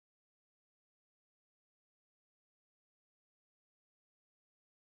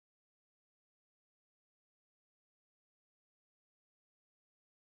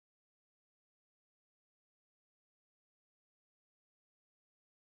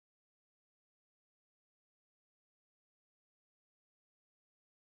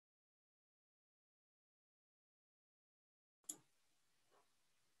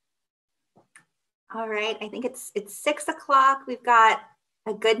All right, I think it's 6 o'clock. We've got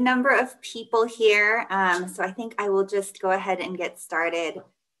a good number of people here. So I think I will just go ahead and get started,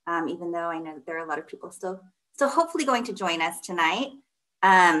 even though I know that there are a lot of people still hopefully going to join us tonight.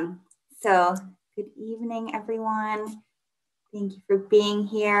 So good evening, everyone. Thank you for being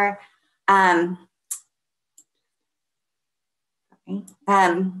here. All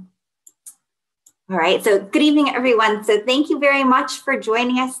right, so good evening, everyone. So thank you very much for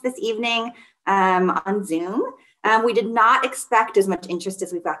joining us this evening on Zoom. We did not expect as much interest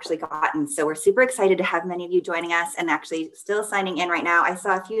as we've actually gotten. So we're super excited to have many of you joining us and actually still signing in right now. I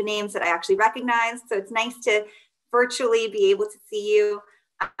saw a few names that I actually recognized. So it's nice to virtually be able to see you.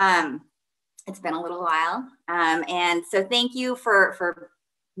 It's been a little while. And so thank you for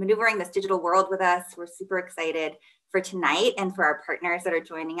maneuvering this digital world with us. We're super excited for tonight and for our partners that are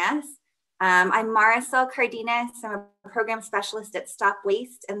joining us. I'm Maricel Cardenas. I'm a program specialist at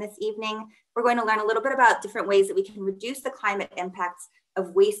StopWaste, and this evening we're going to learn a little bit about different ways that we can reduce the climate impacts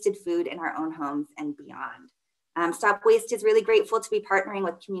of wasted food in our own homes and beyond. StopWaste is really grateful to be partnering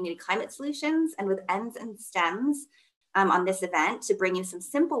with Community Climate Solutions and with Ends and Stems on this event to bring you some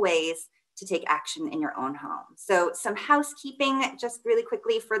simple ways to take action in your own home. So some housekeeping just really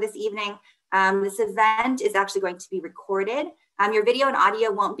quickly for this evening. This event is actually going to be recorded. Your video and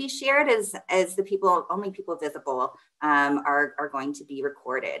audio won't be shared as the only people visible are going to be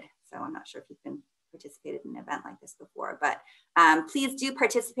recorded. So I'm not sure if you've been participated in an event like this before, but please do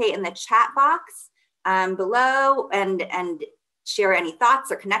participate in the chat box below and share any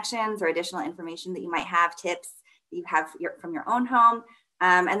thoughts or connections or additional information that you might have, tips that you have from your own home.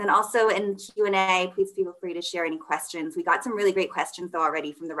 And then also in Q&A, please feel free to share any questions. We got some really great questions though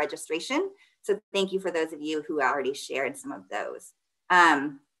already from the registration. So thank you for those of you who already shared some of those.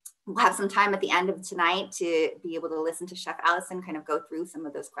 We'll have some time at the end of tonight to be able to listen to Chef Alison kind of go through some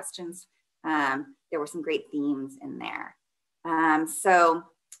of those questions. There were some great themes in there. So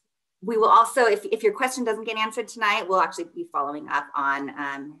we will also, if your question doesn't get answered tonight, we'll actually be following up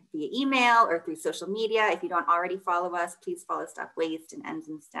on via email or through social media. If you don't already follow us, please follow StopWaste and Ends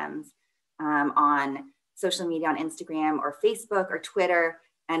and Stems on social media, on Instagram or Facebook or Twitter,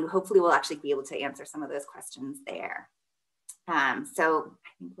 and hopefully we'll actually be able to answer some of those questions there. So I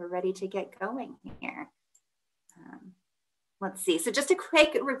think we're ready to get going here. Let's see, so just a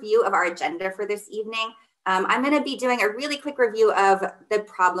quick review of our agenda for this evening. I'm going to be doing a really quick review of the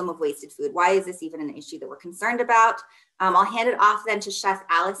problem of wasted food. Why is this even an issue that we're concerned about? I'll hand it off then to Chef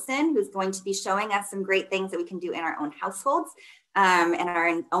Alison, who's going to be showing us some great things that we can do in our own households and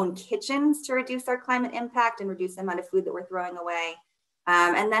our own kitchens to reduce our climate impact and reduce the amount of food that we're throwing away.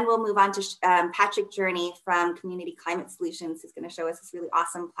 And then we'll move on to Patrick Journey from Community Climate Solutions, who's going to show us this really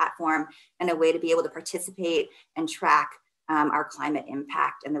awesome platform and a way to be able to participate and track our climate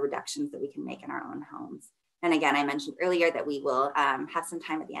impact and the reductions that we can make in our own homes. And again, I mentioned earlier that we will have some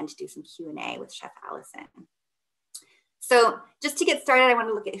time at the end to do some Q&A with Chef Alison. So just to get started, I want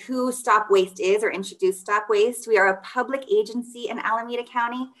to look at who StopWaste is or introduce StopWaste. We are a public agency in Alameda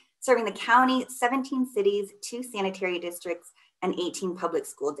County, serving the county, 17 cities, 2 sanitary districts, and 18 public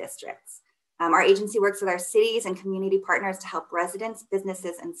school districts. Our agency works with our cities and community partners to help residents,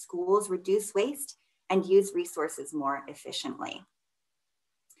 businesses, and schools reduce waste and use resources more efficiently.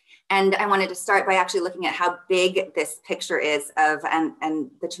 And I wanted to start by actually looking at how big this picture is of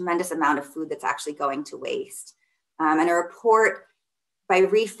and the tremendous amount of food that's actually going to waste. And a report by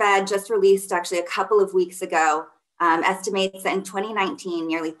ReFed just released actually a couple of weeks ago estimates that in 2019,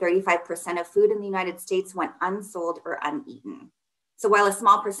 nearly 35% of food in the United States went unsold or uneaten. So while a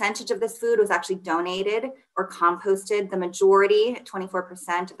small percentage of this food was actually donated or composted, the majority,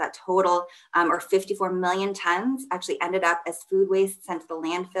 24% of that total, or 54 million tons, actually ended up as food waste sent to the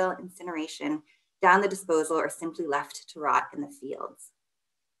landfill, incineration, down the disposal, or simply left to rot in the fields.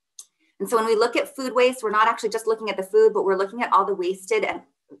 And so when we look at food waste, we're not actually just looking at the food, but we're looking at all the wasted and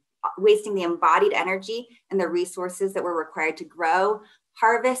wasting the embodied energy and the resources that were required to grow,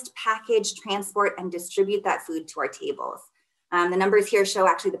 harvest, package, transport, and distribute that food to our tables. The numbers here show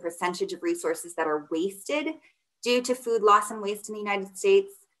actually the percentage of resources that are wasted due to food loss and waste in the United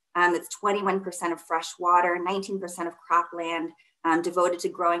States. It's 21% of fresh water, 19% of cropland devoted to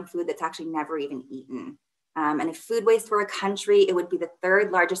growing food that's actually never even eaten. And if food waste were a country, it would be the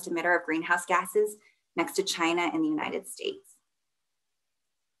 3rd largest emitter of greenhouse gases next to China and the United States.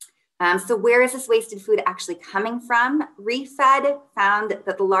 So where is this wasted food actually coming from? ReFed found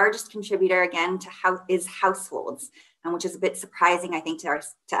that the largest contributor, again, is households, which is a bit surprising, I think, to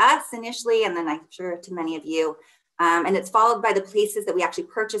us initially, and then I'm sure to many of you. And it's followed by the places that we actually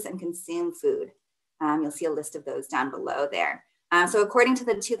purchase and consume food. You'll see a list of those down below there. So according to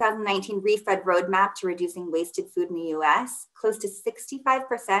the 2019 Refed Roadmap to Reducing Wasted Food in the US, close to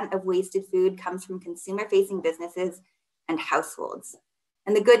 65% of wasted food comes from consumer-facing businesses and households.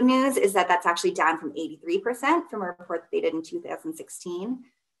 And the good news is that that's actually down from 83% from a report they did in 2016.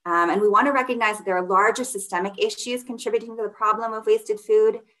 And we want to recognize that there are larger systemic issues contributing to the problem of wasted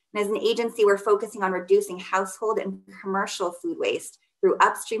food. And as an agency, we're focusing on reducing household and commercial food waste through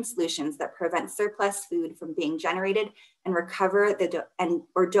upstream solutions that prevent surplus food from being generated and recover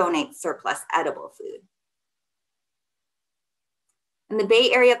or donate surplus edible food. And the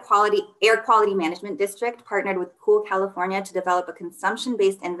Bay Area Air Quality Management District partnered with Cool California to develop a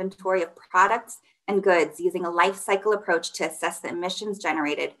consumption-based inventory of products and goods using a life cycle approach to assess the emissions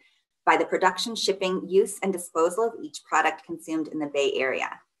generated by the production, shipping, use, and disposal of each product consumed in the Bay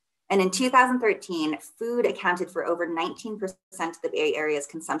Area. And in 2013, food accounted for over 19% of the Bay Area's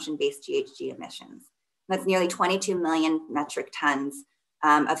consumption-based GHG emissions. That's nearly 22 million metric tons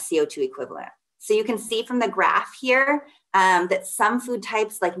of CO2 equivalent. So you can see from the graph here that some food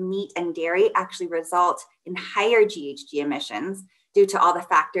types like meat and dairy actually result in higher GHG emissions due to all the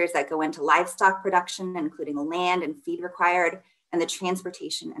factors that go into livestock production, including the land and feed required, and the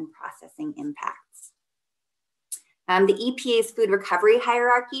transportation and processing impacts. The EPA's food recovery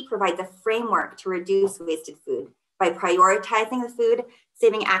hierarchy provides a framework to reduce wasted food by prioritizing the food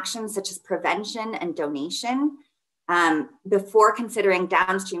saving actions such as prevention and donation before considering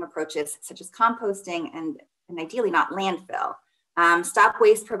downstream approaches such as composting and ideally not landfill.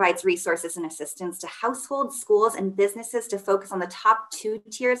 StopWaste provides resources and assistance to households, schools, and businesses to focus on the top 2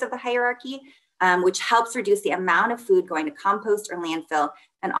 tiers of the hierarchy, which helps reduce the amount of food going to compost or landfill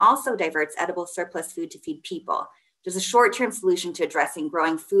and also diverts edible surplus food to feed people. There's a short-term solution to addressing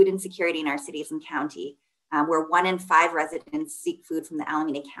growing food insecurity in our cities and county, where 1 in 5 residents seek food from the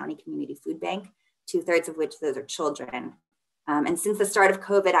Alameda County Community Food Bank, 2/3 of which those are children. And since the start of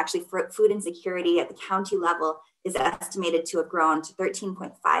COVID, actually food insecurity at the county level is estimated to have grown to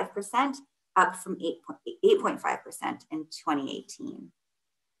 13.5%, up from 8.5% in 2018.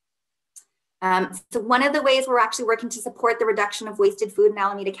 So one of the ways we're actually working to support the reduction of wasted food in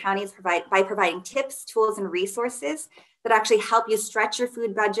Alameda County is by providing tips, tools, and resources that actually help you stretch your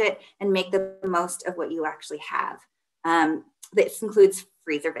food budget and make the most of what you actually have. This includes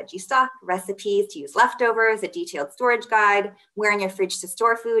freezer veggie stock, recipes to use leftovers, a detailed storage guide, where in your fridge to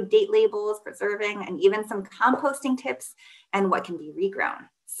store food, date labels, preserving, and even some composting tips and what can be regrown.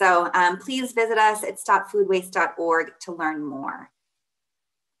 So please visit us at stopfoodwaste.org to learn more.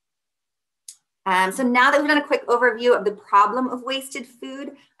 So now that we've done a quick overview of the problem of wasted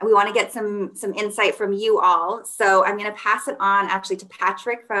food, we want to get some insight from you all. So I'm going to pass it on actually to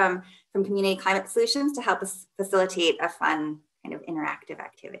Patrick from Community Climate Solutions to help us facilitate a fun kind of interactive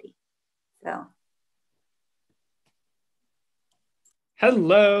activity. So.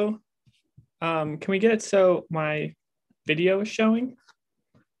 Hello. Can we get it so my video is showing?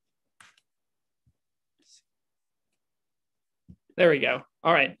 There we go.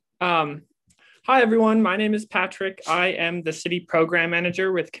 All right. Hi, everyone. My name is Patrick. I am the City Program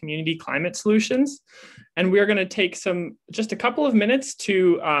Manager with Community Climate Solutions. And we're going to take just a couple of minutes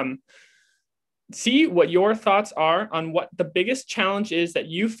to see what your thoughts are on what the biggest challenge is that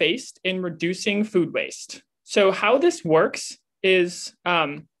you faced in reducing food waste. So how this works is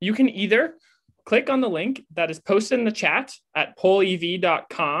you can either click on the link that is posted in the chat at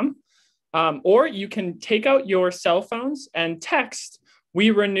pollev.com, or you can take out your cell phones and text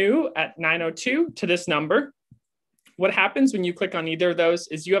 "We renew" at 902 to this number. What happens when you click on either of those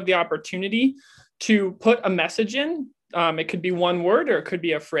is you have the opportunity to put a message in. It could be one word or it could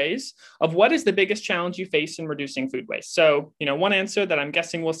be a phrase of what is the biggest challenge you face in reducing food waste. So, one answer that I'm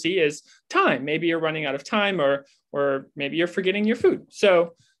guessing we'll see is time. Maybe you're running out of time or maybe you're forgetting your food.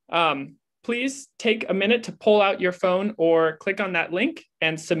 So please take a minute to pull out your phone or click on that link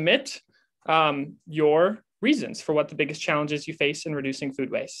and submit your reasons for what the biggest challenges you face in reducing food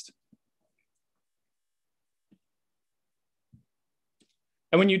waste.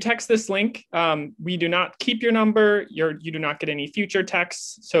 And when you text this link, we do not keep your number. You do not get any future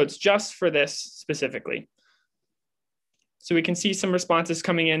texts. So it's just for this specifically. So we can see some responses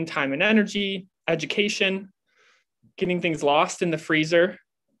coming in: time and energy, education, getting things lost in the freezer.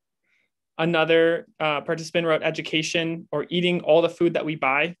 Another participant wrote education or eating all the food that we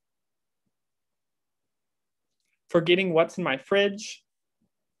buy. Forgetting what's in my fridge.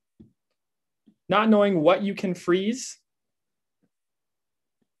 Not knowing what you can freeze.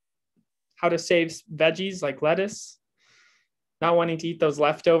 How to save veggies like lettuce, not wanting to eat those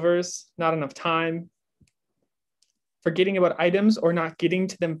leftovers, not enough time, forgetting about items or not getting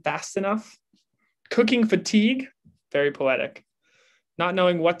to them fast enough, cooking fatigue, very poetic, not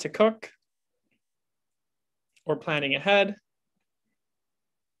knowing what to cook or planning ahead,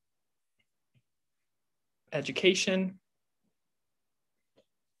 education.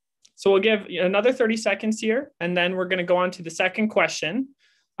 So we'll give another 30 seconds here, and then we're going to go on to the second question.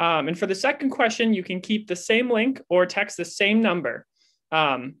 And for the second question, you can keep the same link or text the same number.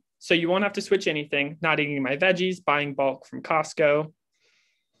 So you won't have to switch anything. Not eating my veggies, buying bulk from Costco.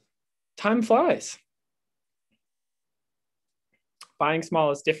 Time flies. Buying small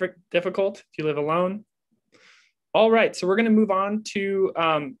is difficult if you live alone. All right, so we're going to move on to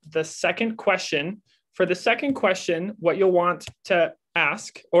the second question. For the second question, what you'll want to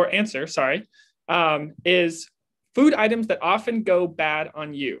ask or answer, is food items that often go bad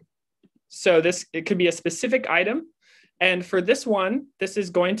on you. So it could be a specific item. And for this one, this is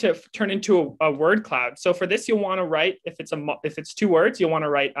going to turn into a word cloud. So for this, you'll want to write, if it's 2 words, you'll want to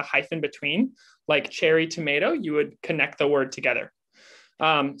write a hyphen between, like cherry tomato, you would connect the word together.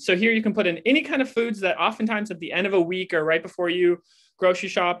 So here you can put in any kind of foods that oftentimes at the end of a week or right before you grocery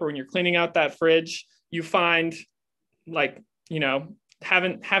shop or when you're cleaning out that fridge, you find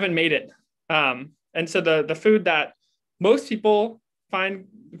haven't made it. And so the food that most people find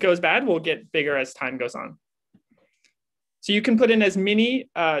goes bad will get bigger as time goes on. So you can put in as many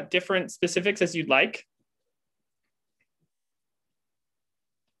different specifics as you'd like.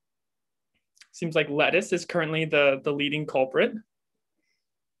 Seems like lettuce is currently the leading culprit.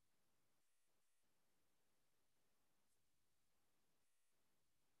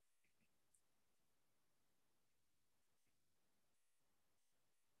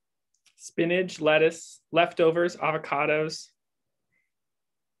 Spinach, lettuce, leftovers, avocados.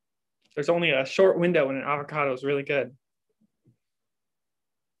 There's only a short window when an avocado is really good.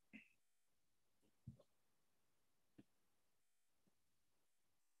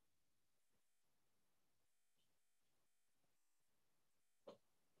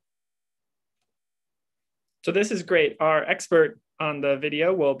 So this is great. Our expert on the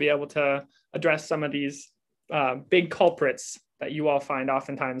video will be able to address some of these big culprits that you all find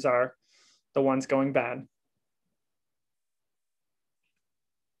oftentimes are the ones going bad.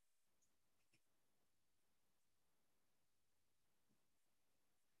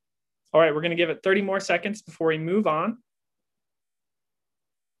 All right, we're going to give it 30 more seconds before we move on.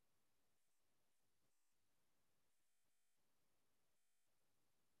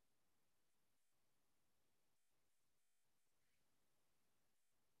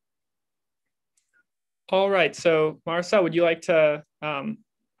 All right, so Marissa, would you like to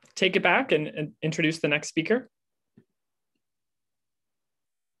take it back and introduce the next speaker?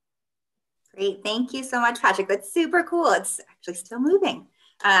 Great, thank you so much, Patrick. That's super cool. It's actually still moving.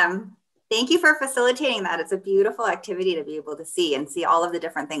 Thank you for facilitating that. It's a beautiful activity to be able to see all of the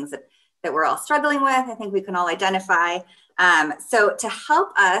different things that we're all struggling with. I think we can all identify. So to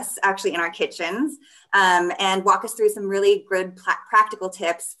help us actually in our kitchens and walk us through some really good practical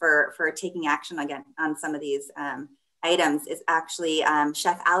tips for taking action again on some of these items is actually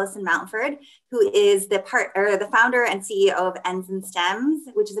Chef Alison Mountford, who is the founder and CEO of Ends and Stems,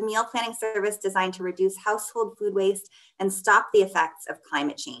 which is a meal planning service designed to reduce household food waste and stop the effects of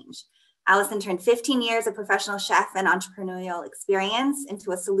climate change. Alison turned 15 years of professional chef and entrepreneurial experience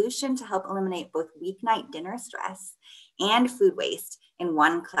into a solution to help eliminate both weeknight dinner stress and food waste in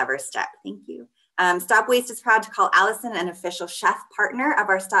one clever step. Thank you. StopWaste is proud to call Alison an official chef partner of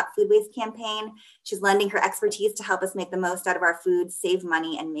our Stop Food Waste campaign. She's lending her expertise to help us make the most out of our food, save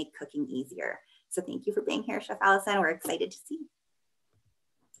money, and make cooking easier. So thank you for being here, Chef Alison. We're excited to see you.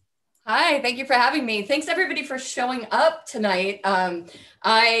 Hi, thank you for having me. Thanks everybody for showing up tonight.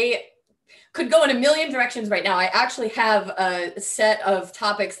 I could go in a million directions right now. I actually have a set of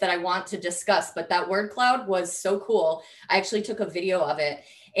topics that I want to discuss, but that word cloud was so cool. I actually took a video of it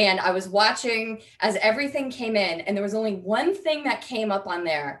and I was watching as everything came in, and there was only one thing that came up on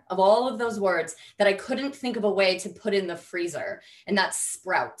there of all of those words that I couldn't think of a way to put in the freezer, and that's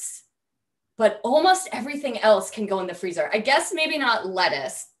sprouts. But almost everything else can go in the freezer. I guess maybe not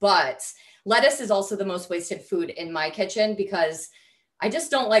lettuce, but lettuce is also the most wasted food in my kitchen because I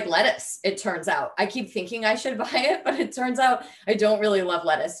just don't like lettuce, it turns out. I keep thinking I should buy it, but it turns out I don't really love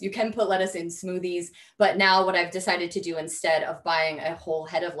lettuce. You can put lettuce in smoothies, but now what I've decided to do instead of buying a whole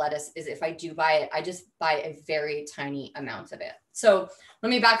head of lettuce is if I do buy it, I just buy a very tiny amount of it. So let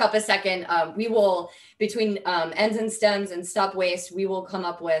me back up a second. We will, between Ends and Stems and Stop Waste, we will come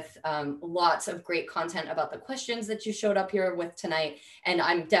up with lots of great content about the questions that you showed up here with tonight. And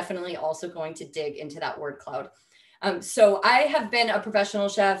I'm definitely also going to dig into that word cloud. So I have been a professional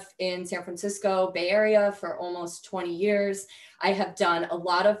chef in San Francisco Bay Area for almost 20 years. I have done a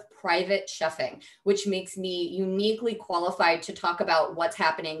lot of private chefing, which makes me uniquely qualified to talk about what's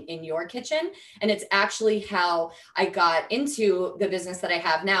happening in your kitchen. And it's actually how I got into the business that I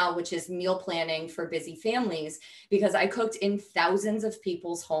have now, which is meal planning for busy families, because I cooked in thousands of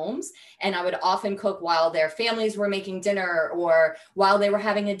people's homes. And I would often cook while their families were making dinner or while they were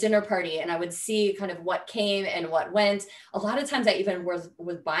having a dinner party. And I would see kind of what came and what went. A lot of times I even was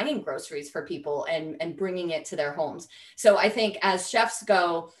buying groceries for people and bringing it to their homes. So I think as chefs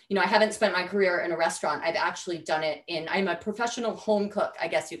go, I haven't spent my career in a restaurant. I've actually done it I'm a professional home cook, I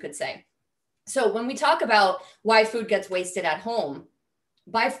guess you could say. So when we talk about why food gets wasted at home,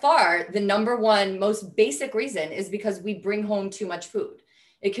 by far, the number one most basic reason is because we bring home too much food.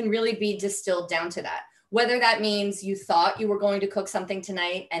 It can really be distilled down to that. Whether that means you thought you were going to cook something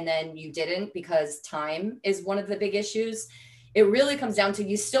tonight and then you didn't because time is one of the big issues. It really comes down to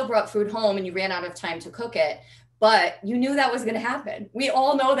you still brought food home and you ran out of time to cook it, but you knew that was going to happen. We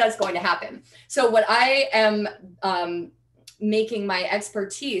all know that's going to happen. So what I am making my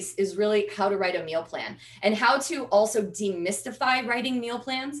expertise is really how to write a meal plan and how to also demystify writing meal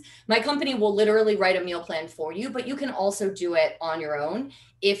plans. My company will literally write a meal plan for you, but you can also do it on your own.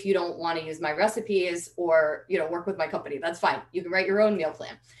 If you don't want to use my recipes or, work with my company, that's fine. You can write your own meal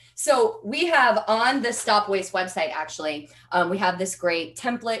plan. So we have on the StopWaste website, actually, we have this great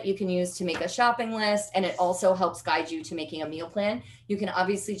template you can use to make a shopping list, and it also helps guide you to making a meal plan. You can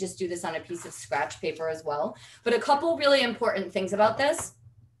obviously just do this on a piece of scratch paper as well. But a couple really important things about this,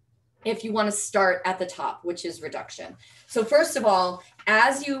 if you want to start at the top, which is reduction. So first of all,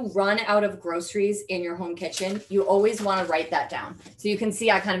 as you run out of groceries in your home kitchen, you always want to write that down. So you can see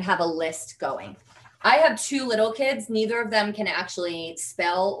I kind of have a list going. I have 2 little kids. Neither of them can actually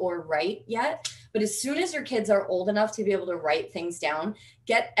spell or write yet. But as soon as your kids are old enough to be able to write things down,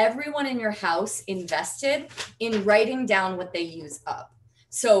 get everyone in your house invested in writing down what they use up.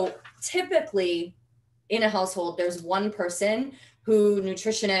 So typically in a household, there's one person who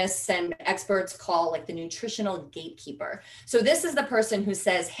nutritionists and experts call like the nutritional gatekeeper. So this is the person who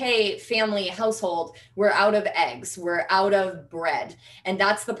says, hey, family, household, we're out of eggs, we're out of bread. And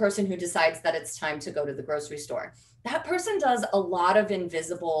that's the person who decides that it's time to go to the grocery store. That person does a lot of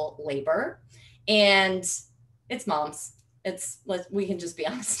invisible labor, and it's moms. We can just be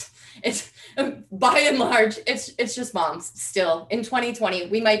honest. It's by and large, it's just moms still. In 2020,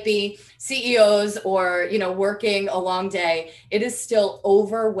 we might be CEOs or, working a long day. It is still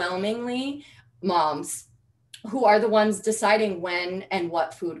overwhelmingly moms who are the ones deciding when and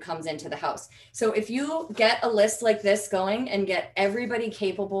what food comes into the house. So if you get a list like this going and get everybody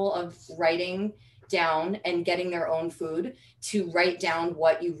capable of writing down and getting their own food to write down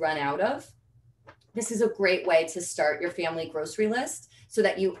what you run out of, this is a great way to start your family grocery list so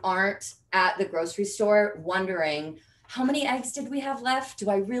that you aren't at the grocery store wondering, how many eggs did we have left? Do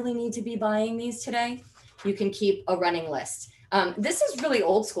I really need to be buying these today? You can keep a running list. This is really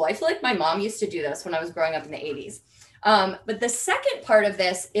old school. I feel like my mom used to do this when I was growing up in the 80s. But the second part of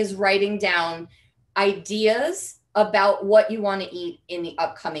this is writing down ideas about what you want to eat in the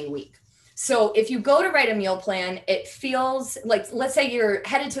upcoming week. So if you go to write a meal plan, it feels like, let's say you're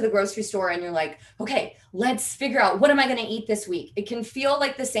headed to the grocery store and you're like, okay, let's figure out what am I going to eat this week? It can feel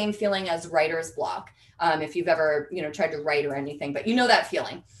like the same feeling as writer's block. If you've ever, tried to write or anything, but you know that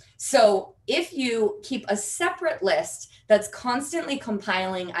feeling. So if you keep a separate list that's constantly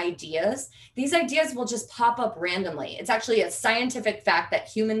compiling ideas, these ideas will just pop up randomly. It's actually a scientific fact that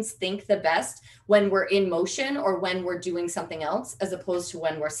humans think the best when we're in motion or when we're doing something else, as opposed to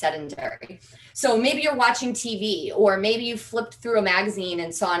when we're sedentary. So maybe you're watching TV, or maybe you flipped through a magazine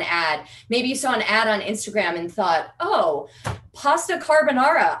and saw an ad. Maybe you saw an ad on Instagram and thought, oh, pasta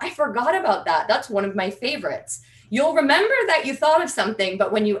carbonara. I forgot about that. That's one of my favorites. You'll remember that you thought of something,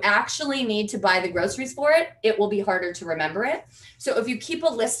 but when you actually need to buy the groceries for it, it will be harder to remember it. So if you keep a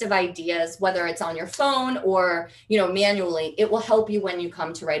list of ideas, whether it's on your phone or, manually, it will help you when you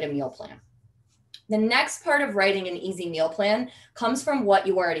come to write a meal plan. The next part of writing an easy meal plan comes from what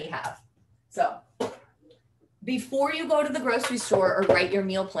you already have. So before you go to the grocery store or write your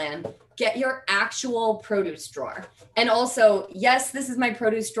meal plan, get your actual produce drawer. And also, yes, this is my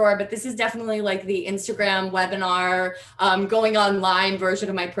produce drawer, but this is definitely like the Instagram webinar, going online version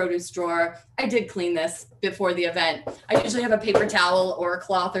of my produce drawer. I did clean this before the event. I usually have a paper towel or a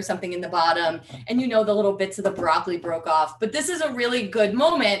cloth or something in the bottom, and the little bits of the broccoli broke off. But this is a really good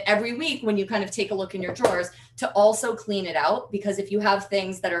moment every week when you kind of take a look in your drawers to also clean it out, because if you have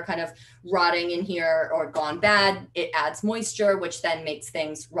things that are kind of rotting in here or gone bad, it adds moisture, which then makes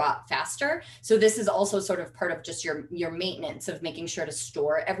things rot faster. So this is also sort of part of just your maintenance of making sure to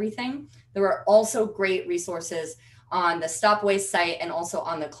store everything. There are also great resources on the StopWaste site and also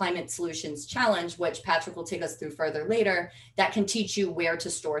on the Climate Solutions Challenge, which Patrick will take us through further later, that can teach you where to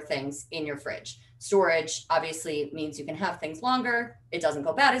store things in your fridge. Storage obviously means you can have things longer, it doesn't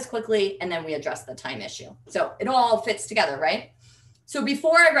go bad as quickly, and then we address the time issue. So it all fits together, right? So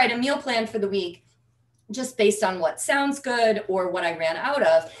before I write a meal plan for the week, just based on what sounds good or what I ran out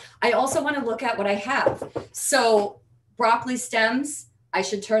of, I also want to look at what I have. So broccoli stems, I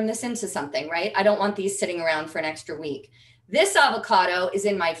should turn this into something, right? I don't want these sitting around for an extra week. This avocado is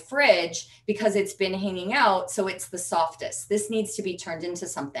in my fridge because it's been hanging out, so it's the softest. This needs to be turned into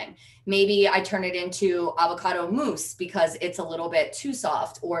something. Maybe I turn it into avocado mousse because it's a little bit too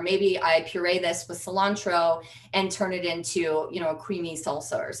soft, or maybe I puree this with cilantro and turn it into, a creamy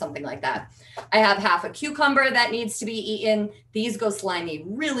salsa or something like that. I have half a cucumber that needs to be eaten. These go slimy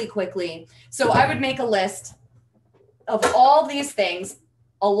really quickly. So I would make a list of all these things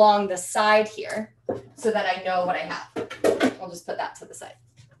along the side here so that I know what I have. I'll just put that to the side.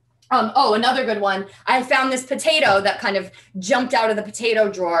 Oh, another good one. I found this potato that kind of jumped out of the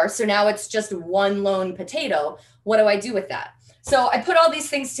potato drawer. So now it's just one lone potato. What do I do with that? So I put all these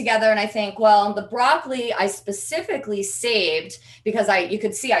things together and I think, well, the broccoli I specifically saved because you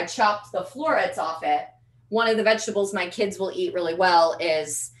could see I chopped the florets off it. One of the vegetables my kids will eat really well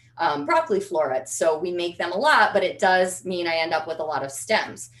is broccoli florets. So we make them a lot, but it does mean I end up with a lot of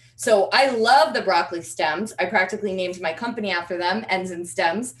stems. So I love the broccoli stems. I practically named my company after them, Ends and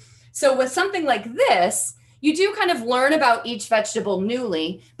Stems. So with something like this, you do kind of learn about each vegetable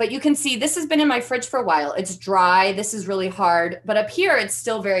newly, but you can see this has been in my fridge for a while. It's dry. This is really hard, but up here, it's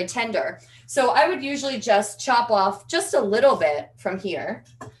still very tender. So I would usually just chop off just a little bit from here.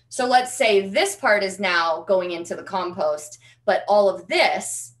 So let's say this part is now going into the compost, but all of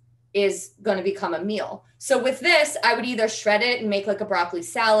this is going to become a meal. So with this, I would either shred it and make like a broccoli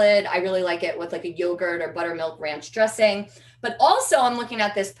salad. I really like it with like a yogurt or buttermilk ranch dressing. But also I'm looking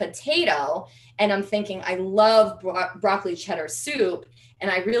at this potato and I'm thinking, I love broccoli cheddar soup.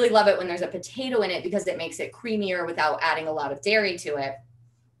 And I really love it when there's a potato in it because it makes it creamier without adding a lot of dairy to it.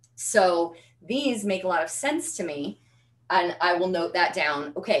 So these make a lot of sense to me. And I will note that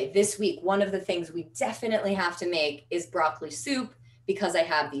down. Okay, this week, one of the things we definitely have to make is broccoli soup because I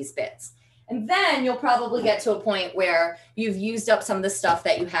have these bits. And then you'll probably get to a point where you've used up some of the stuff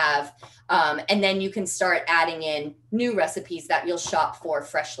that you have. And then you can start adding in new recipes that you'll shop for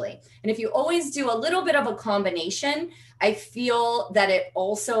freshly. And if you always do a little bit of a combination, I feel that it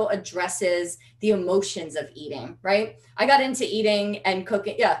also addresses the emotions of eating, right? I got into eating and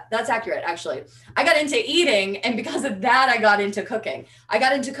cooking. Yeah, that's accurate, actually. I got into eating, and because of that, I got into cooking. I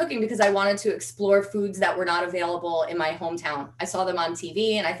got into cooking because I wanted to explore foods that were not available in my hometown. I saw them on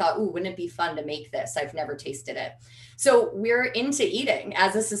TV, and I thought, ooh, wouldn't it be fun to make this? I've never tasted it. So we're into eating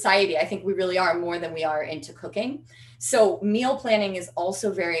as a society. I think we really are more than we are into cooking. So meal planning is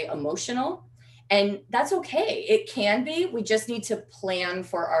also very emotional. And that's okay. It can be. We just need to plan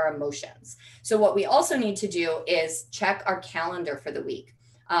for our emotions. So what we also need to do is check our calendar for the week.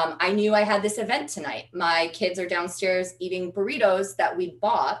 I knew I had this event tonight. My kids are downstairs eating burritos that we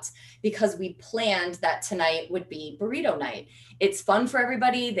bought because we planned that tonight would be burrito night. It's fun for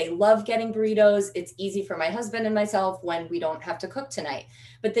everybody. They love getting burritos. It's easy for my husband and myself when we don't have to cook tonight.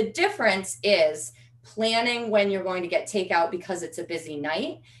 But the difference is planning when you're going to get takeout because it's a busy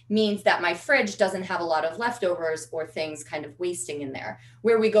night means that my fridge doesn't have a lot of leftovers or things kind of wasting in there.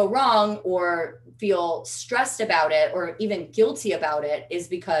 Where we go wrong or feel stressed about it or even guilty about it is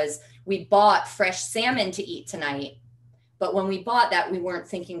because we bought fresh salmon to eat tonight. But when we bought that, we weren't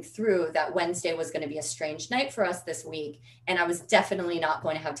thinking through that Wednesday was going to be a strange night for us this week. And I was definitely not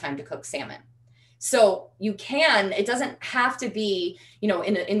going to have time to cook salmon. So you can, it doesn't have to be,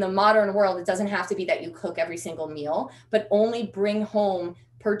 in the modern world, it doesn't have to be that you cook every single meal, but only bring home,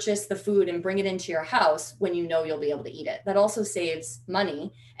 purchase the food and bring it into your house when you know you'll be able to eat it. That also saves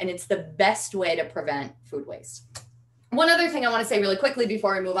money, and it's the best way to prevent food waste. One other thing I want to say really quickly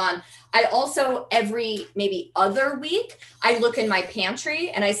before we move on, I also every maybe other week, I look in my pantry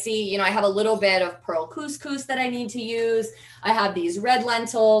and I see, I have a little bit of pearl couscous that I need to use. I have these red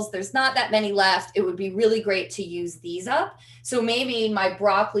lentils. There's not that many left. It would be really great to use these up. So maybe my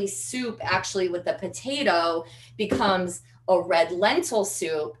broccoli soup actually with the potato becomes a red lentil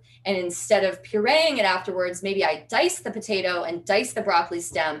soup. And instead of pureeing it afterwards, maybe I dice the potato and dice the broccoli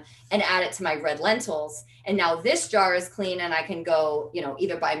stem and add it to my red lentils. And now this jar is clean and I can go,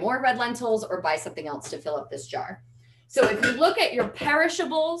 either buy more red lentils or buy something else to fill up this jar. So if you look at your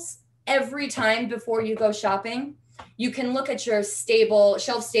perishables every time before you go shopping, you can look at your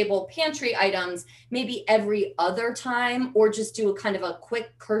shelf-stable pantry items maybe every other time or just do a kind of a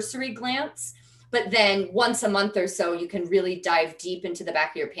quick cursory glance. But then once a month or so, you can really dive deep into the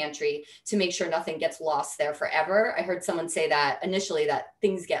back of your pantry to make sure nothing gets lost there forever. I heard someone say that initially, that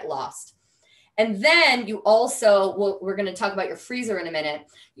things get lost. And then you also, we're going to talk about your freezer in a minute.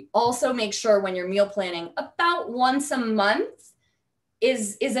 You also make sure when you're meal planning, about once a month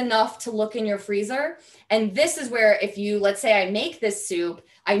is enough to look in your freezer. And this is where, if you, let's say I make this soup,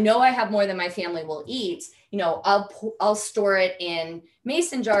 I know I have more than my family will eat, you know, I'll store it in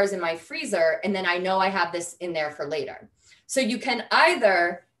mason jars in my freezer. And then I know I have this in there for later. So you can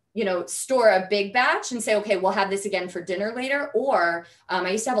either, you know, store a big batch and say, okay, we'll have this again for dinner later. Or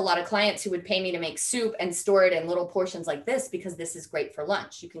I used to have a lot of clients who would pay me to make soup and store it in little portions like this, because this is great for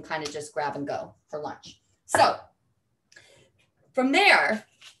lunch. You can kind of just grab and go for lunch. So from there,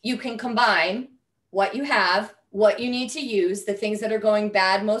 you can combine what you have, what you need to use, the things that are going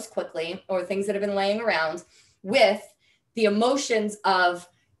bad most quickly, or things that have been laying around, with the emotions of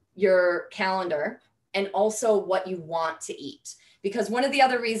your calendar and also what you want to eat. Because one of the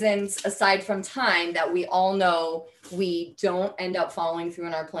other reasons, aside from time, that we all know we don't end up following through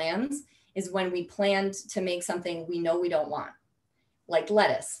in our plans is when we planned to make something we know we don't want, like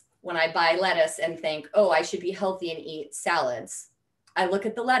lettuce. When I buy lettuce and think, oh, I should be healthy and eat salads, I look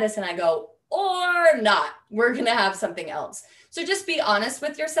at the lettuce and I go, or not, we're going to have something else. So just be honest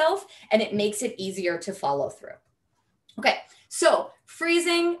with yourself, and it makes it easier to follow through. Okay, so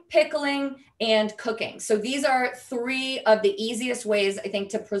freezing, pickling, and cooking. So these are three of the easiest ways, I think,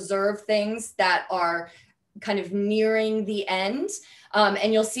 to preserve things that are kind of nearing the end.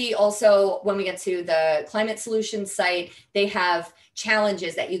 And you'll see also when we get to the Climate Solutions site, they have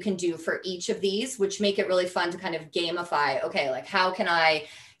challenges that you can do for each of these, which make it really fun to kind of gamify. Okay, like how can I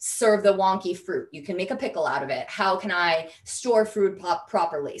serve the wonky fruit? You can make a pickle out of it. How can I store food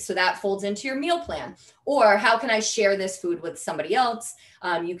properly? So that folds into your meal plan. Or how can I share this food with somebody else?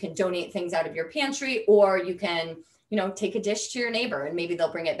 You can donate things out of your pantry, or you can, you know, take a dish to your neighbor and maybe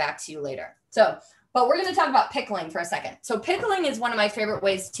they'll bring it back to you later. So, but we're going to talk about pickling for a second. So pickling is one of my favorite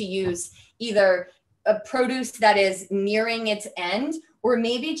ways to use either a produce that is nearing its end, or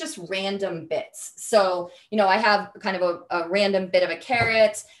maybe just random bits. So, you know, I have kind of a random bit of a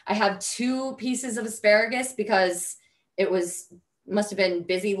carrot. I have 2 pieces of asparagus because must have been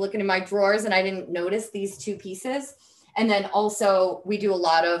busy looking in my drawers and I didn't notice these 2 pieces. And then also we do a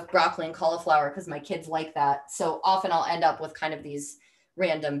lot of broccoli and cauliflower because my kids like that. So often I'll end up with kind of these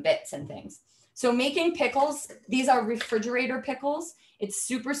random bits and things. So making pickles, these are refrigerator pickles. It's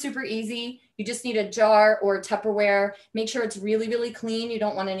super, super easy. You just need a jar or a Tupperware. Make sure it's really, really clean. You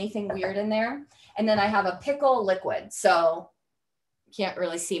don't want anything weird in there. And then I have a pickle liquid. So can't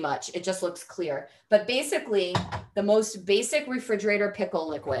really see much. It just looks clear. But basically, the most basic refrigerator pickle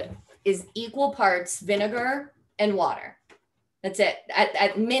liquid is equal parts vinegar and water. That's it.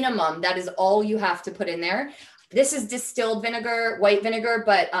 At minimum, that is all you have to put in there. This is distilled vinegar, white vinegar,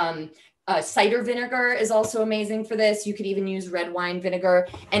 but cider vinegar is also amazing for this. You could even use red wine vinegar.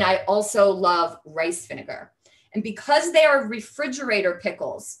 And I also love rice vinegar. And because they are refrigerator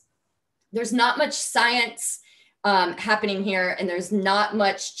pickles, there's not much science happening here, and there's not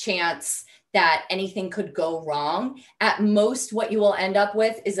much chance that anything could go wrong. At most, what you will end up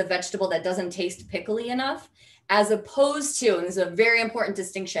with is a vegetable that doesn't taste pickly enough, as opposed to, and this is a very important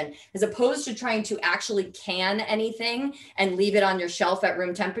distinction, as opposed to trying to actually can anything and leave it on your shelf at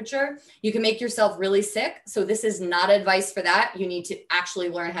room temperature. You can make yourself really sick. So this is not advice for that. You need to actually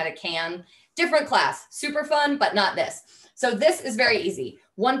learn how to can. Different class, super fun, but not this. So this is very easy.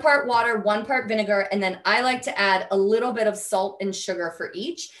 1 part water, 1 part vinegar, and then I like to add a little bit of salt and sugar for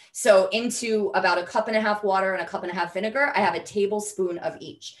each. So into about 1.5 cups water and 1.5 cups vinegar, I have a tablespoon of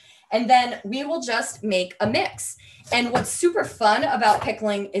each. And then we will just make a mix. And what's super fun about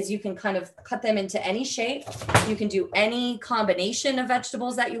pickling is you can kind of cut them into any shape. You can do any combination of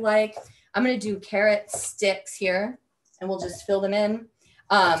vegetables that you like. I'm going to do carrot sticks here, and we'll just fill them in.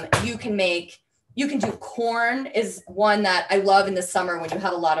 You can do corn is one that I love in the summer when you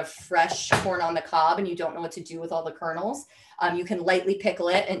have a lot of fresh corn on the cob and you don't know what to do with all the kernels. You can lightly pickle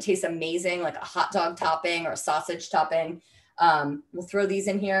it and it tastes amazing, like a hot dog topping or a sausage topping. We'll throw these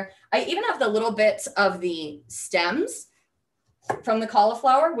in here. I even have the little bits of the stems from the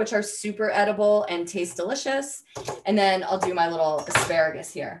cauliflower, which are super edible and taste delicious. And then I'll do my little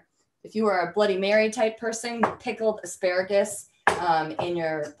asparagus here. If you are a Bloody Mary type person, pickled asparagus in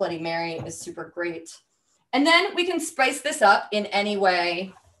your Bloody Mary is super great. And then we can spice this up in any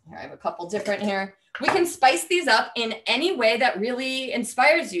way. Here, I have a couple different here. We can spice these up in any way that really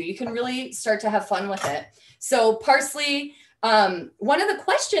inspires you. You can really start to have fun with it. So parsley, one of the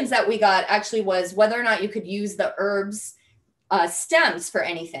questions that we got actually was whether or not you could use the herbs stems for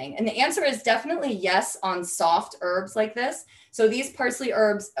anything? And the answer is definitely yes on soft herbs like this. So these parsley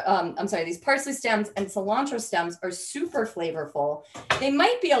herbs, these parsley stems and cilantro stems are super flavorful. They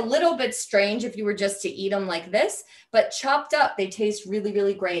might be a little bit strange if you were just to eat them like this, but chopped up, they taste really,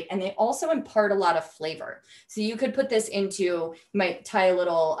 really great. And they also impart a lot of flavor. So you could put this into, you might tie a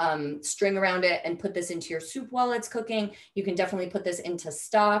little string around it and put this into your soup while it's cooking. You can definitely put this into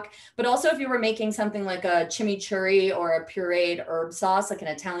stock, but also if you were making something like a chimichurri or a pureed herb sauce, like an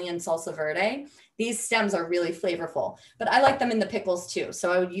Italian salsa verde, these stems are really flavorful, but I like them in the pickles too.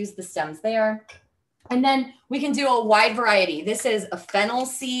 So I would use the stems there. And then we can do a wide variety. This is a fennel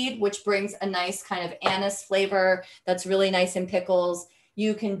seed, which brings a nice kind of anise flavor that's really nice in pickles.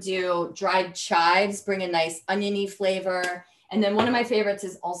 You can do dried chives, bring a nice oniony flavor. And then one of my favorites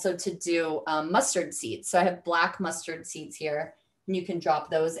is also to do mustard seeds. So I have black mustard seeds here, and you can drop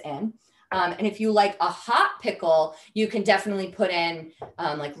those in. And if you like a hot pickle, you can definitely put in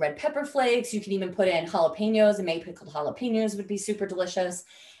like red pepper flakes. You can even put in jalapenos, and maybe pickled jalapenos would be super delicious.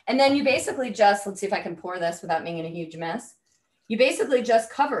 And then you basically just, let's see if I can pour this without making a huge mess. You basically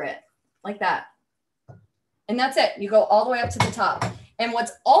just cover it like that. And that's it. You go all the way up to the top. And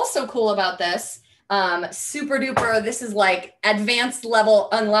what's also cool about this, super duper, this is like advanced level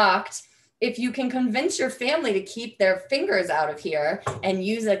unlocked. If you can convince your family to keep their fingers out of here and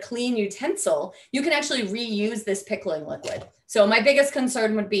use a clean utensil, you can actually reuse this pickling liquid. So my biggest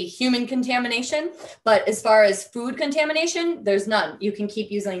concern would be human contamination, but as far as food contamination, there's none. You can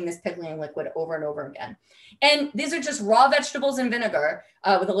keep using this pickling liquid over and over again. And these are just raw vegetables and vinegar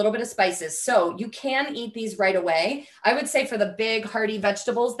with a little bit of spices. So you can eat these right away. I would say for the big hearty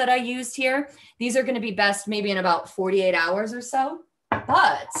vegetables that I used here, these are going to be best maybe in about 48 hours or so.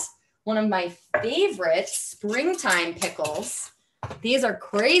 But one of my favorite springtime pickles, these are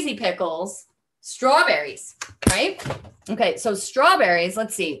crazy pickles, strawberries, right? Okay, so strawberries,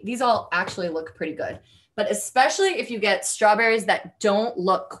 let's see, these all actually look pretty good, but especially if you get strawberries that don't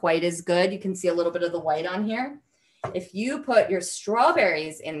look quite as good, you can see a little bit of the white on here. If you put your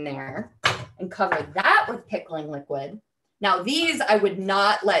strawberries in there and cover that with pickling liquid, now these I would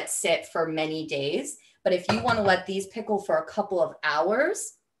not let sit for many days, but if you want to let these pickle for a couple of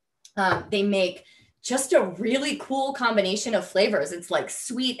hours, they make just a really cool combination of flavors. It's like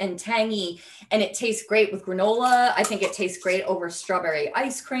sweet and tangy, and it tastes great with granola. I think it tastes great over strawberry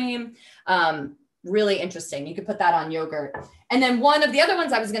ice cream. Really interesting. You could put that on yogurt. And then one of the other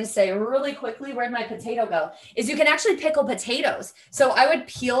ones I was going to say really quickly, where'd my potato go, is you can actually pickle potatoes. So I would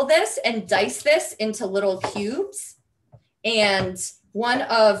peel this and dice this into little cubes. And one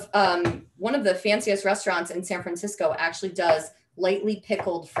of the fanciest restaurants in San Francisco actually does lightly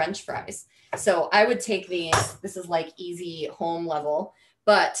pickled French fries. So I would take these, this is like easy home level,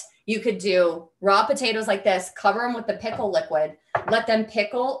 but you could do raw potatoes like this, cover them with the pickle liquid, let them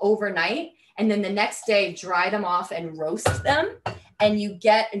pickle overnight, and then the next day dry them off and roast them. And you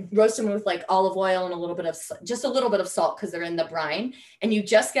roast them with like olive oil and just a little bit of salt because they're in the brine. And you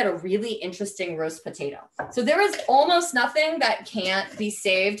just get a really interesting roast potato. So there is almost nothing that can't be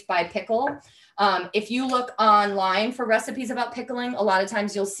saved by pickle. If you look online for recipes about pickling, a lot of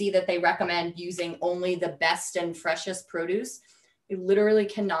times you'll see that they recommend using only the best and freshest produce. I literally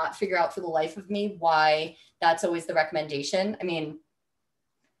cannot figure out for the life of me why that's always the recommendation. I mean,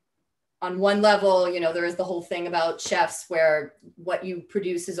 on one level, you know, there is the whole thing about chefs where what you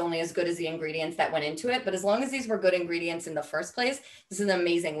produce is only as good as the ingredients that went into it. But as long as these were good ingredients in the first place, this is an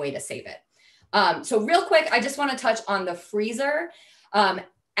amazing way to save it. So real quick, I just want to touch on the freezer.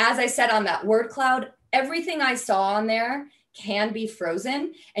 As I said on that word cloud, everything I saw on there can be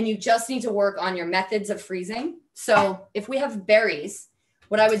frozen, and you just need to work on your methods of freezing. So if we have berries,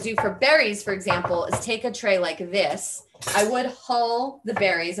 what I would do for berries, for example, is take a tray like this. I would hull the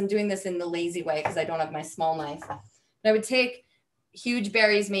berries. I'm doing this in the lazy way because I don't have my small knife. But I would take huge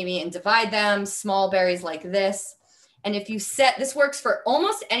berries maybe and divide them, small berries like this. And if you this works for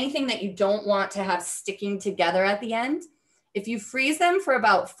almost anything that you don't want to have sticking together at the end. If you freeze them for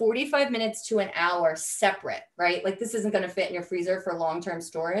about 45 minutes to an hour separate, right? Like this isn't going to fit in your freezer for long-term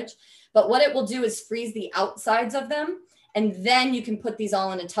storage, but what it will do is freeze the outsides of them. And then you can put these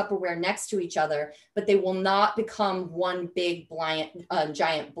all in a Tupperware next to each other, but they will not become one big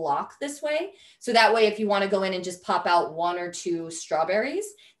giant block this way. So that way, if you want to go in and just pop out 1 or 2 strawberries,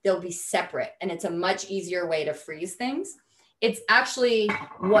 they'll be separate. And it's a much easier way to freeze things. It's actually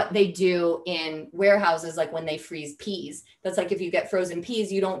what they do in warehouses, like when they freeze peas. That's like if you get frozen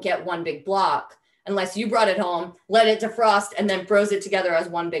peas, you don't get one big block unless you brought it home, let it defrost, and then froze it together as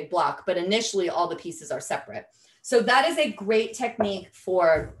one big block. But initially, all the pieces are separate. So that is a great technique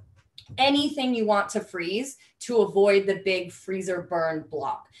for anything you want to freeze to avoid the big freezer burn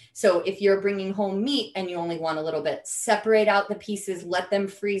block. So if you're bringing home meat and you only want a little bit, separate out the pieces, let them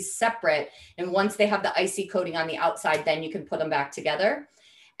freeze separate. And once they have the icy coating on the outside, then you can put them back together.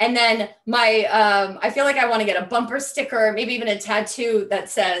 And then I feel like I want to get a bumper sticker, maybe even a tattoo that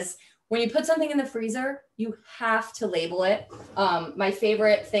says, when you put something in the freezer, you have to label it. My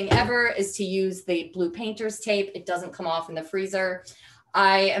favorite thing ever is to use the blue painter's tape. It doesn't come off in the freezer.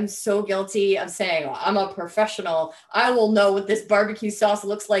 I am so guilty of saying, well, I'm a professional. I will know what this barbecue sauce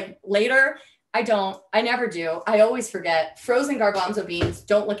looks like later. I don't. I never do. I always forget. Frozen garbanzo beans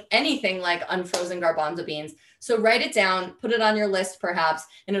don't look anything like unfrozen garbanzo beans. So write it down, put it on your list perhaps,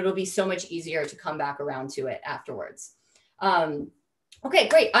 and it'll be so much easier to come back around to it afterwards. Okay,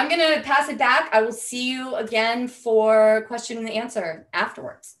 great. I'm going to pass it back. I will see you again for question and answer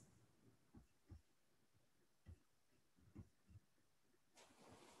afterwards.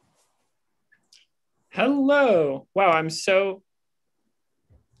 Hello. Wow,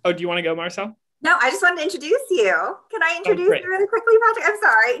 oh, do you want to go, Marcel? No, I just wanted to introduce you. Can I introduce you really quickly, Patrick? I'm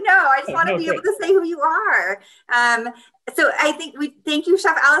sorry. No, I just want to be able to say who you are. So I think thank you,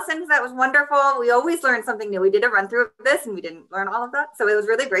 Chef Alison, because that was wonderful. We always learn something new. We did a run through of this and we didn't learn all of that. So it was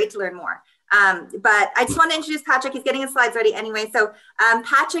really great to learn more. But I just want to introduce Patrick. He's getting his slides ready anyway. So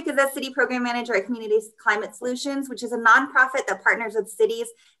Patrick is a city program manager at Community Climate Solutions, which is a nonprofit that partners with cities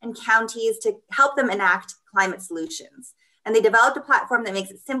and counties to help them enact climate solutions. And they developed a platform that makes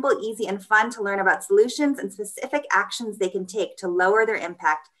it simple, easy, and fun to learn about solutions and specific actions they can take to lower their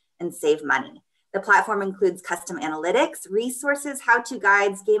impact and save money. The platform includes custom analytics, resources, how-to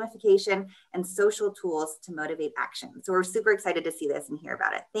guides, gamification, and social tools to motivate action. So we're super excited to see this and hear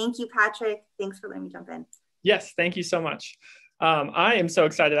about it. Thank you, Patrick. Thanks for letting me jump in. Yes, thank you so much. I am so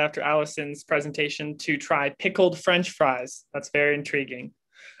excited after Alison's presentation to try pickled French fries. That's very intriguing.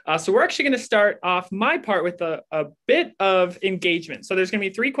 So we're actually going to start off my part with a bit of engagement. So there's going to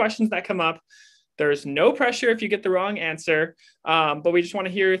be 3 questions that come up. There's no pressure if you get the wrong answer, but we just want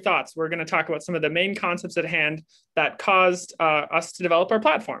to hear your thoughts. We're going to talk about some of the main concepts at hand that caused us to develop our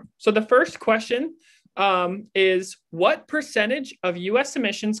platform. So the first question is, what percentage of US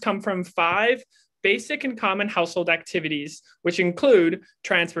emissions come from 5 basic and common household activities, which include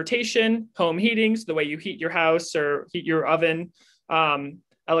transportation, home heating, so the way you heat your house or heat your oven,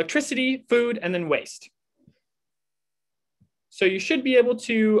 electricity, food, and then waste. So you should be able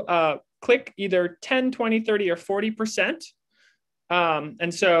to click either 10, 20, 30, or 40%.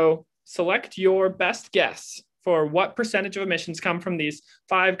 And so select your best guess for what percentage of emissions come from these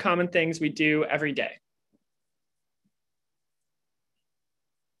 5 common things we do every day.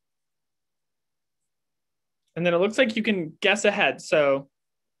 And then it looks like you can guess ahead. So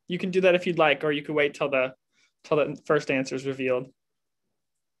you can do that if you'd like, or you could wait till the first answer is revealed.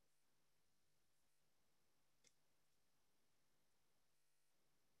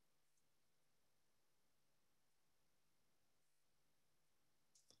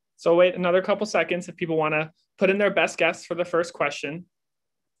 So wait another couple seconds if people want to put in their best guess for the first question.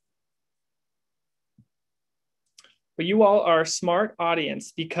 But you all are a smart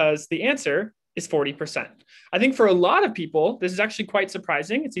audience because the answer is 40%. I think for a lot of people, this is actually quite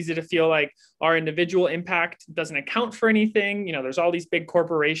surprising. It's easy to feel like our individual impact doesn't account for anything. You know, there's all these big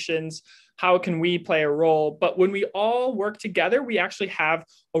corporations. How can we play a role? But when we all work together, we actually have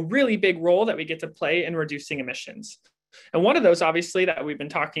a really big role that we get to play in reducing emissions. And one of those, obviously, that we've been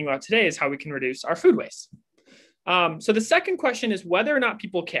talking about today is how we can reduce our food waste. So the second question is whether or not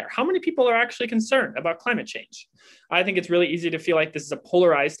people care. How many people are actually concerned about climate change? I think it's really easy to feel like this is a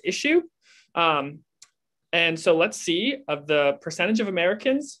polarized issue. And so let's see, of the percentage of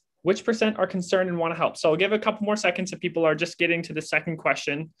Americans, which percent are concerned and want to help. So I'll give a couple more seconds if people are just getting to the second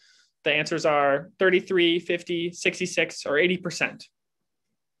question. The answers are 33, 50, 66, or 80%.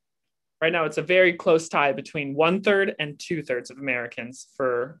 Right now, it's a very close tie between 1/3 and 2/3 of Americans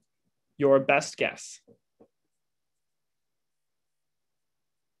for your best guess.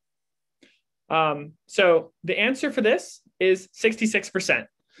 So the answer for this is 66%.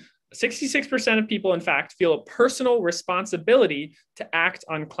 66% of people, in fact, feel a personal responsibility to act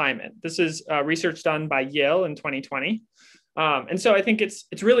on climate. This is research done by Yale in 2020. And so I think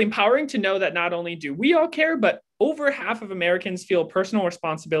it's really empowering to know that not only do we all care, but over half of Americans feel personal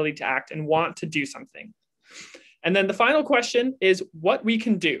responsibility to act and want to do something. And then the final question is what we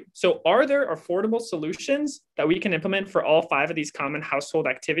can do. So are there affordable solutions that we can implement for all 5 of these common household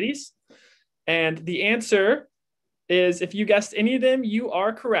activities? And the answer is, if you guessed any of them, you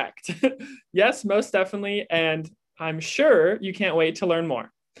are correct. Yes, most definitely. And I'm sure you can't wait to learn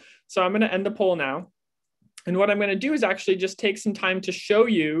more. So I'm going to end the poll now. And what I'm going to do is actually just take some time to show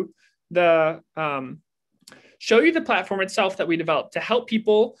you show you the platform itself that we developed to help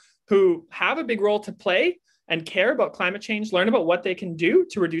people who have a big role to play and care about climate change, learn about what they can do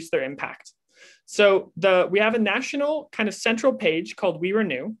to reduce their impact. So we have a national kind of central page called We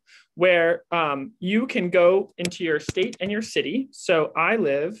Renew, where you can go into your state and your city. So I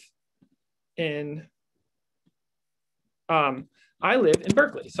live in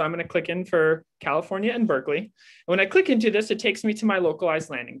Berkeley. So I'm going to click in for California and Berkeley. And when I click into this, it takes me to my localized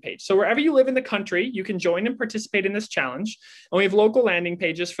landing page. So wherever you live in the country, you can join and participate in this challenge. And we have local landing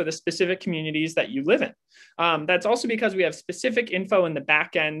pages for the specific communities that you live in. That's also because we have specific info in the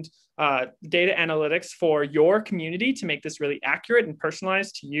back end data analytics for your community to make this really accurate and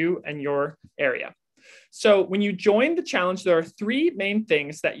personalized to you and your area. So when you join the challenge, there are three main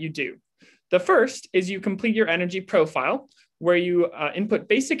things that you do. The first is you complete your energy profile, where you input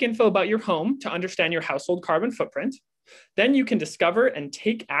basic info about your home to understand your household carbon footprint. Then you can discover and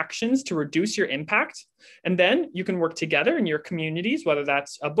take actions to reduce your impact. And then you can work together in your communities, whether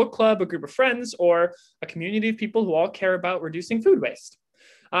that's a book club, a group of friends, or a community of people who all care about reducing food waste.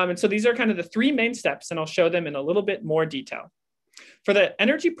 And so these are kind of the three main steps, and I'll show them in a little bit more detail. For the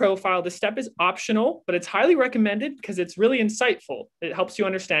energy profile, the step is optional, but it's highly recommended because it's really insightful. It helps you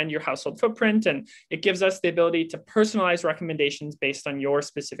understand your household footprint, and it gives us the ability to personalize recommendations based on your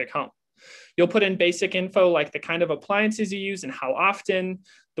specific home. You'll put in basic info like the kind of appliances you use and how often,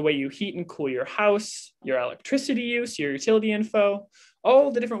 the way you heat and cool your house, your electricity use, your utility info,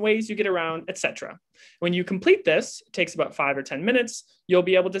 all the different ways you get around, etc. When you complete this, it takes about 5 or 10 minutes, you'll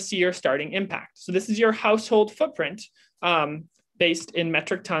be able to see your starting impact. So this is your household footprint based in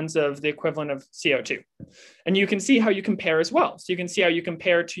metric tons of the equivalent of CO2. And you can see how you compare as well. So you can see how you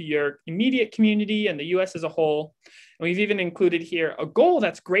compare to your immediate community and the US as a whole. And we've even included here a goal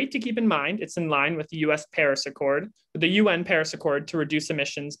that's great to keep in mind. It's in line with the US Paris Accord, the UN Paris Accord, to reduce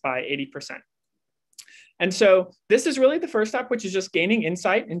emissions by 80%. And so this is really the first step, which is just gaining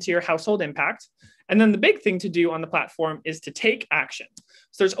insight into your household impact. And then the big thing to do on the platform is to take action.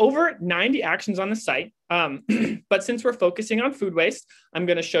 So there's over 90 actions on the site. But since we're focusing on food waste, I'm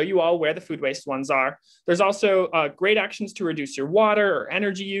going to show you all where the food waste ones are. There's also great actions to reduce your water or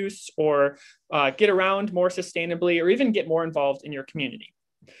energy use, or get around more sustainably, or even get more involved in your community.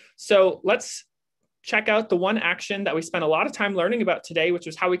 So let's check out the one action that we spent a lot of time learning about today, which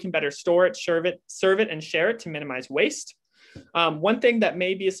was how we can better store it, serve it, and share it to minimize waste. One thing that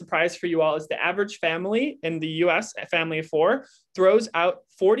may be a surprise for you all is the average family in the US, a family of 4, throws out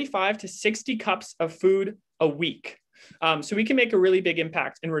 45 to 60 cups of food a week. So we can make a really big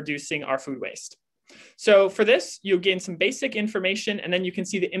impact in reducing our food waste. So for this, you'll gain some basic information, and then you can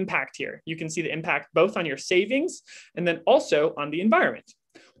see the impact here. You can see the impact both on your savings and then also on the environment.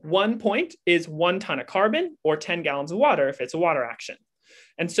 1 point is 1 ton of carbon, or 10 gallons of water if it's a water action.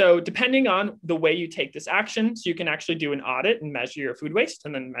 And so depending on the way you take this action, so you can actually do an audit and measure your food waste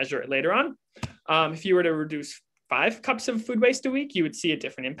and then measure it later on. If you were to reduce 5 cups of food waste a week, you would see a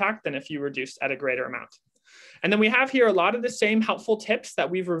different impact than if you reduced at a greater amount. And then we have here a lot of the same helpful tips that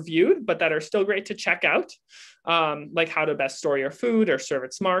we've reviewed, but that are still great to check out, like how to best store your food or serve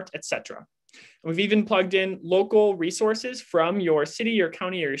it smart, etc. We've even plugged in local resources from your city, your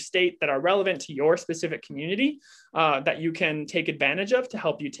county, or your state that are relevant to your specific community that you can take advantage of to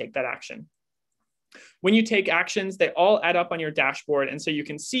help you take that action. When you take actions, they all add up on your dashboard. And so you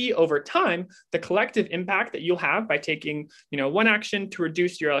can see over time the collective impact that you'll have by taking, one action to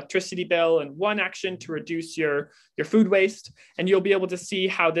reduce your electricity bill and one action to reduce your food waste. And you'll be able to see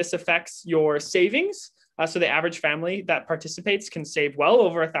how this affects your savings. So the average family that participates can save well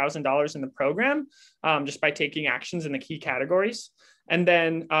over $1,000 in the program just by taking actions in the key categories. And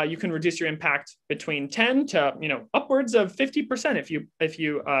then you can reduce your impact between 10 to upwards of 50% if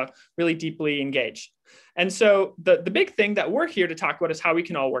you really deeply engage. And so the big thing that we're here to talk about is how we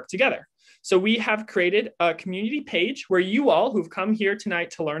can all work together. So we have created a community page where you all who've come here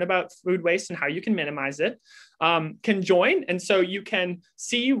tonight to learn about food waste and how you can minimize it can join. And so you can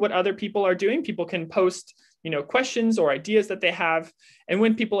see what other people are doing. People can post questions or ideas that they have. And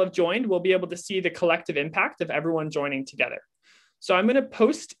when people have joined, we'll be able to see the collective impact of everyone joining together. So I'm going to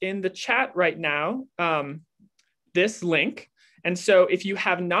post in the chat right now this link. And so if you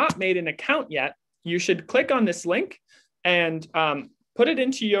have not made an account yet, you should click on this link and put put it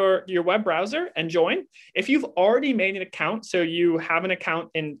into your web browser and join. If you've already made an account, so you have an account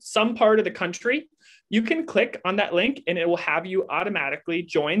in some part of the country, you can click on that link and it will have you automatically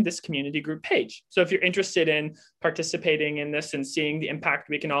join this community group page. So if you're interested in participating in this and seeing the impact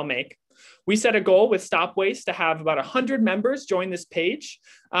we can all make, we set a goal with StopWaste to have about 100 members join this page.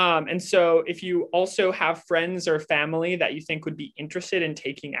 And so if you also have friends or family that you think would be interested in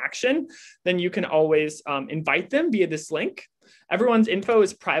taking action, then you can always invite them via this link. Everyone's info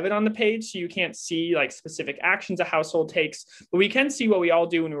is private on the page, so you can't see like specific actions a household takes, but we can see what we all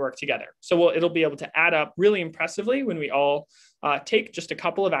do when we work together. So it'll be able to add up really impressively when we all take just a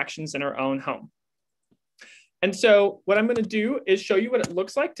couple of actions in our own home. And so what I'm going to do is show you what it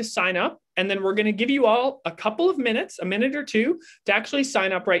looks like to sign up. And then we're going to give you all a couple of minutes, a minute or two, to actually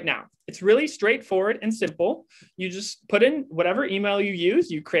sign up right now. It's really straightforward and simple. You just put in whatever email you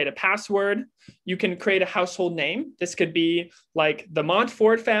use. You create a password. You can create a household name. This could be like the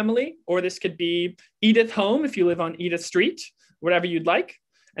Montfort family, or this could be Edith Home if you live on Edith Street, whatever you'd like.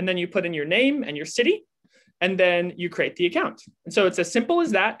 And then you put in your name and your city, and then you create the account. And so it's as simple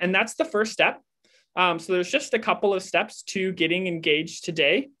as that. And that's the first step. So there's just a couple of steps to getting engaged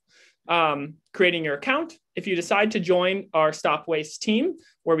today. Creating your account. If you decide to join our StopWaste team,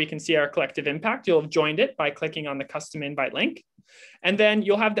 where we can see our collective impact, you'll have joined it by clicking on the custom invite link. And then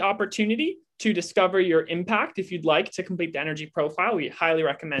you'll have the opportunity to discover your impact. If you'd like to complete the energy profile, we highly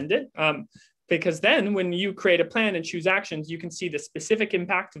recommend it. Because then when you create a plan and choose actions, you can see the specific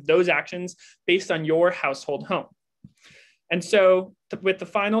impact of those actions based on your household home. And so with the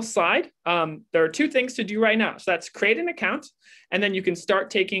final slide, there are two things to do right now. So that's create an account, and then you can start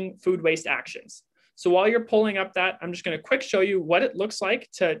taking food waste actions. So while you're pulling up that, I'm just going to quick show you what it looks like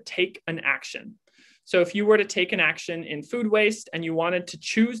to take an action. So if you were to take an action in food waste and you wanted to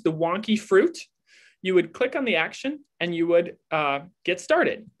choose the wonky fruit, you would click on the action and you would get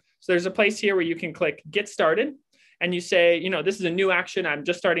started. So there's a place here where you can click get started. And you say, you know, this is a new action. I'm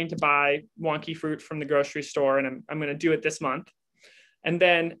just starting to buy wonky fruit from the grocery store, and I'm going to do it this month. And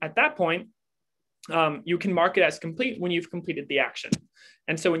then at that point, you can mark it as complete when you've completed the action.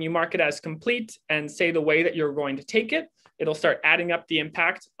 And so when you mark it as complete and say the way that you're going to take it, it'll start adding up the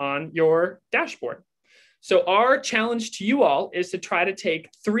impact on your dashboard. So our challenge to you all is to try to take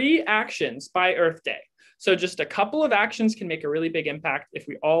 3 actions by Earth Day. So just a couple of actions can make a really big impact if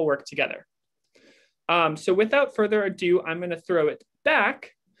we all work together. So without further ado, I'm going to throw it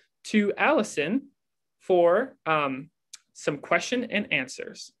back to Alison for some question and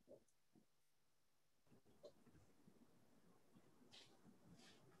answers.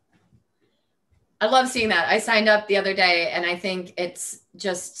 I love seeing that. I signed up the other day, and I think it's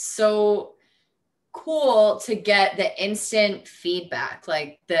just so cool to get the instant feedback.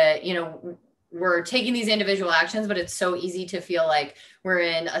 Like we're taking these individual actions, but it's so easy to feel like we're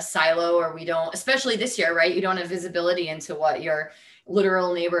in a silo, or we don't, especially this year, right? You don't have visibility into what your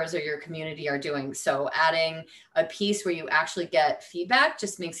literal neighbors or your community are doing. So adding a piece where you actually get feedback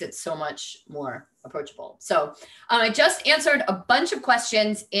just makes it so much more approachable. So I just answered a bunch of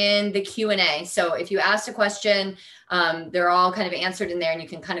questions in the Q&A. So if you asked a question, they're all kind of answered in there, and you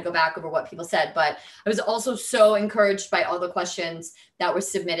can kind of go back over what people said. But I was also so encouraged by all the questions that were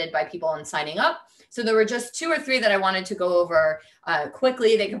submitted by people in signing up. So there were just 2 or 3 that I wanted to go over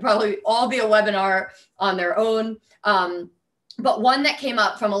quickly. They could probably all be a webinar on their own. But one that came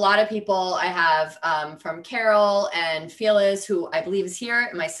up from a lot of people I have from Carol and Felix, who I believe is here.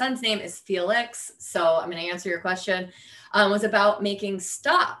 And my son's name is Felix, so I'm going to answer your question, was about making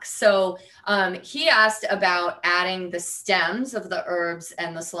stock. So he asked about adding the stems of the herbs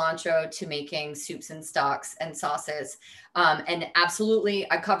and the cilantro to making soups and stocks and sauces. And absolutely,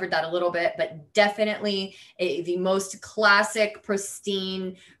 I covered that a little bit, but definitely the most classic,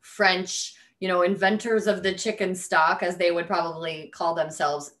 pristine French, inventors of the chicken stock, as they would probably call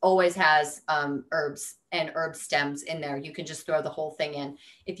themselves, always has herbs and herb stems in there. You can just throw the whole thing in.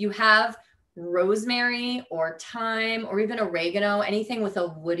 If you have rosemary or thyme or even oregano, anything with a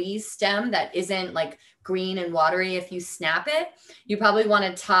woody stem that isn't like green and watery, if you snap it, you probably want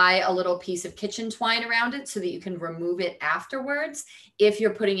to tie a little piece of kitchen twine around it so that you can remove it afterwards if you're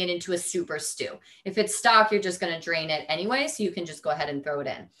putting it into a soup or stew. If it's stock, you're just going to drain it anyway, so you can just go ahead and throw it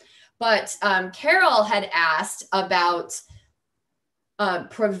in. But Carol had asked about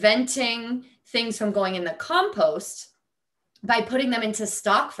preventing things from going in the compost by putting them into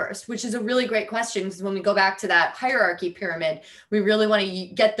stock first, which is a really great question, because when we go back to that hierarchy pyramid, we really want to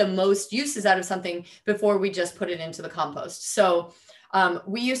get the most uses out of something before we just put it into the compost. So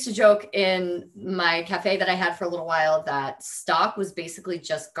we used to joke in my cafe that I had for a little while that stock was basically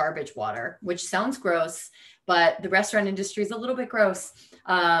just garbage water, which sounds gross, but the restaurant industry is a little bit gross.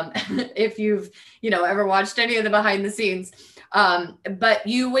 If you've, ever watched any of the behind the scenes, but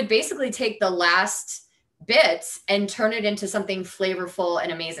you would basically take the last bits and turn it into something flavorful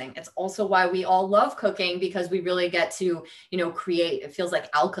and amazing. It's also why we all love cooking, because we really get to, create. It feels like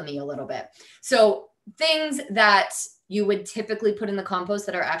alchemy a little bit. So things that you would typically put in the compost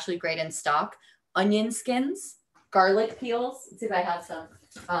that are actually great in stock: onion skins, garlic peels. Let's see if I have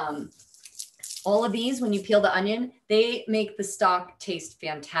some. All of these, when you peel the onion, they make the stock taste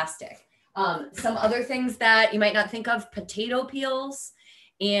fantastic. Some other things that you might not think of: potato peels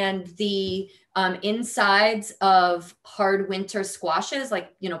and the insides of hard winter squashes,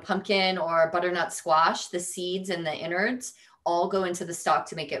 like, pumpkin or butternut squash, the seeds and the innards all go into the stock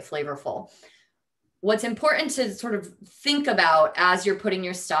to make it flavorful. What's important to sort of think about as you're putting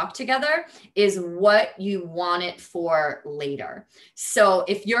your stock together is what you want it for later. So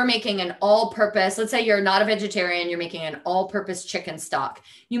if you're making an all-purpose, let's say you're not a vegetarian, you're making an all-purpose chicken stock,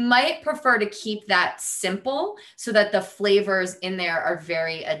 you might prefer to keep that simple so that the flavors in there are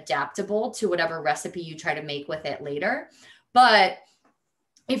very adaptable to whatever recipe you try to make with it later. But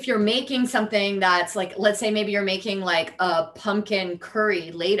if you're making something that's like, let's say maybe you're making like a pumpkin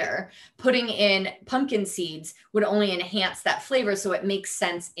curry later, putting in pumpkin seeds would only enhance that flavor, so it makes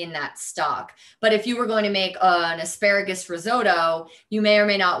sense in that stock. But if you were going to make an asparagus risotto, you may or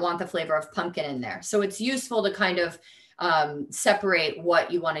may not want the flavor of pumpkin in there. So it's useful to kind of separate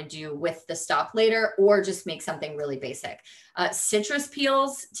what you want to do with the stock later, or just make something really basic. Citrus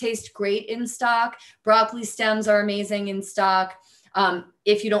peels taste great in stock. Broccoli stems are amazing in stock.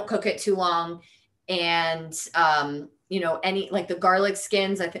 If you don't cook it too long. And, any, like the garlic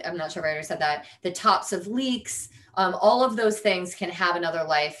skins, I'm not sure if I already said that, the tops of leeks, all of those things can have another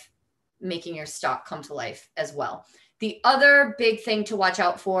life, making your stock come to life as well. The other big thing to watch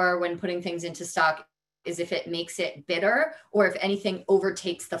out for when putting things into stock is if it makes it bitter, or if anything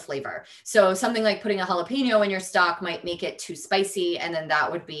overtakes the flavor. So something like putting a jalapeno in your stock might make it too spicy, and then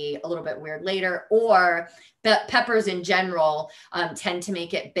that would be a little bit weird later. Or peppers in general tend to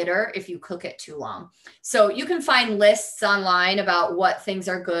make it bitter if you cook it too long. So you can find lists online about what things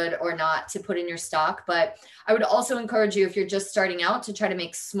are good or not to put in your stock. But I would also encourage you, if you're just starting out, to try to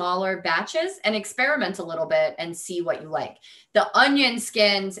make smaller batches and experiment a little bit and see what you like. The onion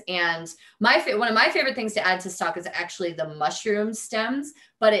skins, and one of my favorite things to add to stock is actually the mushroom stems,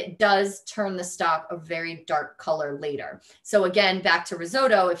 but it does turn the stock a very dark color later. So again, back to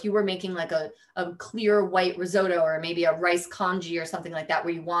risotto, if you were making like a clear white risotto, or maybe a rice congee or something like that,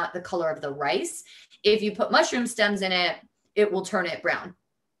 where you want the color of the rice, if you put mushroom stems in it, it will turn it brown.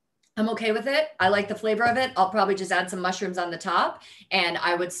 I'm okay with it. I like the flavor of it. I'll probably just add some mushrooms on the top, and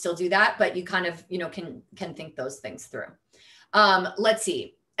I would still do that, but you kind of, can think those things through. Let's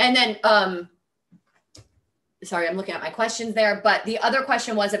see. And then, sorry, I'm looking at my questions there, but the other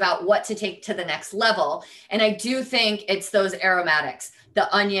question was about what to take to the next level. And I do think it's those aromatics,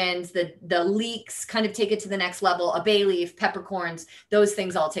 the onions, the leeks kind of take it to the next level, a bay leaf, peppercorns, those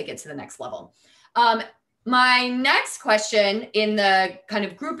things all take it to the next level. My next question in the kind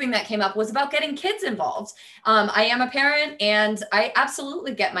of grouping that came up was about getting kids involved. I am a parent, and I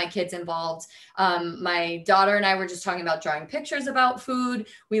absolutely get my kids involved. My daughter and I were just talking about drawing pictures about food.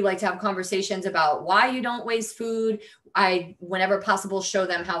 We like to have conversations about why you don't waste food. I, whenever possible, show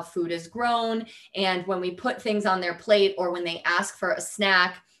them how food is grown. And when we put things on their plate, or when they ask for a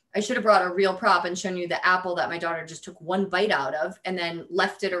snack, I should have brought a real prop and shown you the apple that my daughter just took one bite out of and then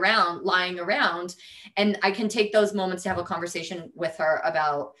left it lying around. And I can take those moments to have a conversation with her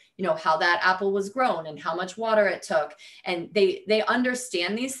about, how that apple was grown and how much water it took. And they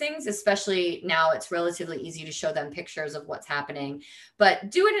understand these things, especially now it's relatively easy to show them pictures of what's happening,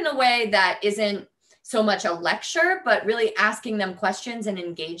 but do it in a way that isn't so much a lecture, but really asking them questions and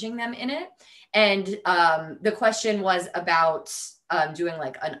engaging them in it. And the question was about doing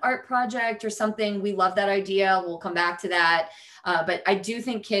like an art project or something. We love that idea. We'll come back to that. But I do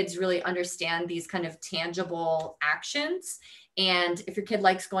think kids really understand these kind of tangible actions. And if your kid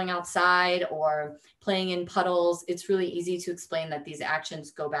likes going outside or playing in puddles, it's really easy to explain that these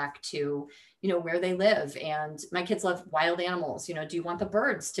actions go back to, where they live. And my kids love wild animals. Do you want the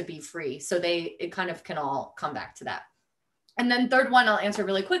birds to be free? So it kind of can all come back to that. And then third one, I'll answer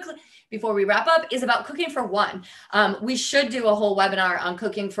really quickly before we wrap up, is about cooking for one. We should do a whole webinar on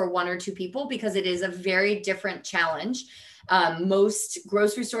cooking for one or two people, because it is a very different challenge. Most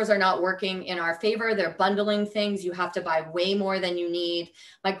grocery stores are not working in our favor. They're bundling things. You have to buy way more than you need.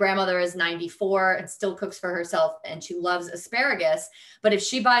 My grandmother is 94 and still cooks for herself, and she loves asparagus. But if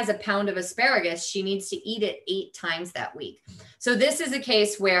she buys a pound of asparagus, she needs to eat it 8 times that week. So this is a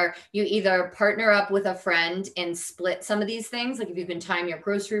case where you either partner up with a friend and split some of these things. Like if you can time your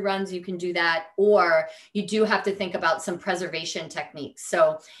grocery runs, you can do that. Or you do have to think about some preservation techniques.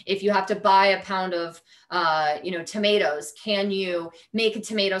 So if you have to buy a pound of tomatoes, can you make a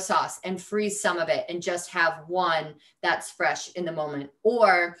tomato sauce and freeze some of it and just have one that's fresh in the moment?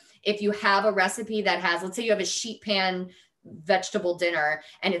 Or if you have a recipe that has, let's say you have a sheet pan vegetable dinner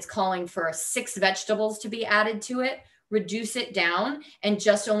and it's calling for 6 vegetables to be added to it, reduce it down and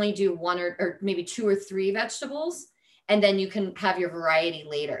just only do 1 or maybe 2 or 3 vegetables. And then you can have your variety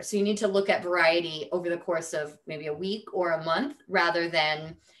later. So you need to look at variety over the course of maybe a week or a month, rather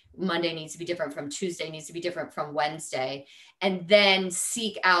than Monday needs to be different from Tuesday, needs to be different from Wednesday. And then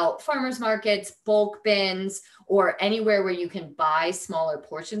seek out farmers markets, bulk bins, or anywhere where you can buy smaller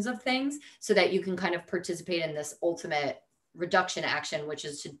portions of things so that you can kind of participate in this ultimate reduction action, which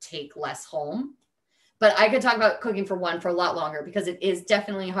is to take less home. But I could talk about cooking for one for a lot longer because it is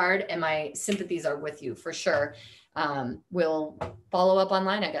definitely hard, and my sympathies are with you for sure. We'll follow up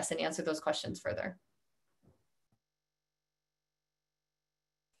online, I guess, and answer those questions further.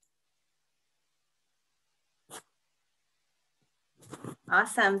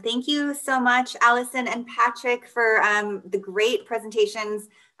 Awesome. Thank you so much, Allison and Patrick, for the great presentations.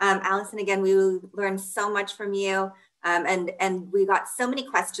 Allison, again, we learned so much from you. And we got so many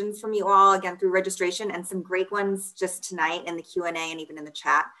questions from you all, again, through registration, and some great ones just tonight in the Q&A and even in the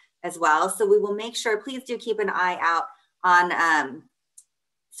chat as well. So we will make sure, please do keep an eye out on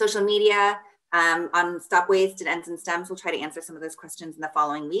social media, on StopWaste and Ends and Stems. We'll try to answer some of those questions in the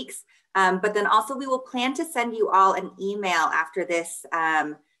following weeks. But then also we will plan to send you all an email after this,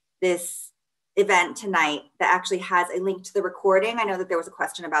 this event tonight that actually has a link to the recording. I know that there was a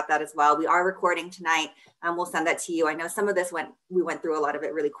question about that as well. We are recording tonight. We'll send that to you. I know some of this we went through a lot of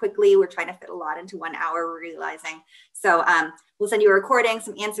it really quickly. We're trying to fit a lot into 1 hour, we're realizing. So we'll send you a recording,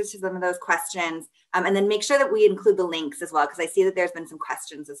 some answers to some of those questions, and then make sure that we include the links as well, because I see that there's been some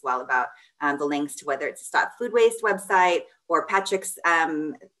questions as well about the links to whether it's a Stop Food Waste website or Patrick's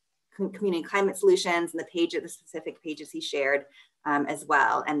Community Climate Solutions and the page of the specific pages he shared as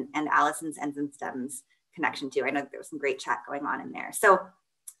well, and Allison's Ends and Stems connection too. I know there was some great chat going on in there. So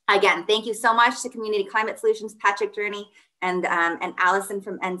again, thank you so much to Community Climate Solutions, Patrick Journey, and Allison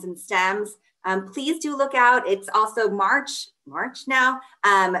from Ends and Stems. Please do look out. It's also March now.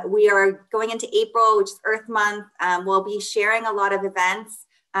 We are going into April, which is Earth Month. We'll be sharing a lot of events,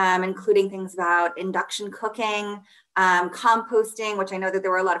 including things about induction cooking, composting, which I know that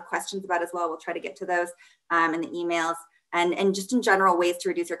there were a lot of questions about as well. We'll try to get to those in the emails, and just in general ways to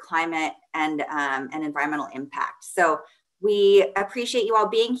reduce your climate and environmental impact. So we appreciate you all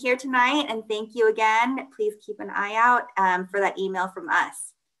being here tonight, and thank you again. Please keep an eye out for that email from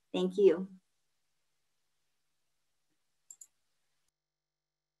us. Thank you.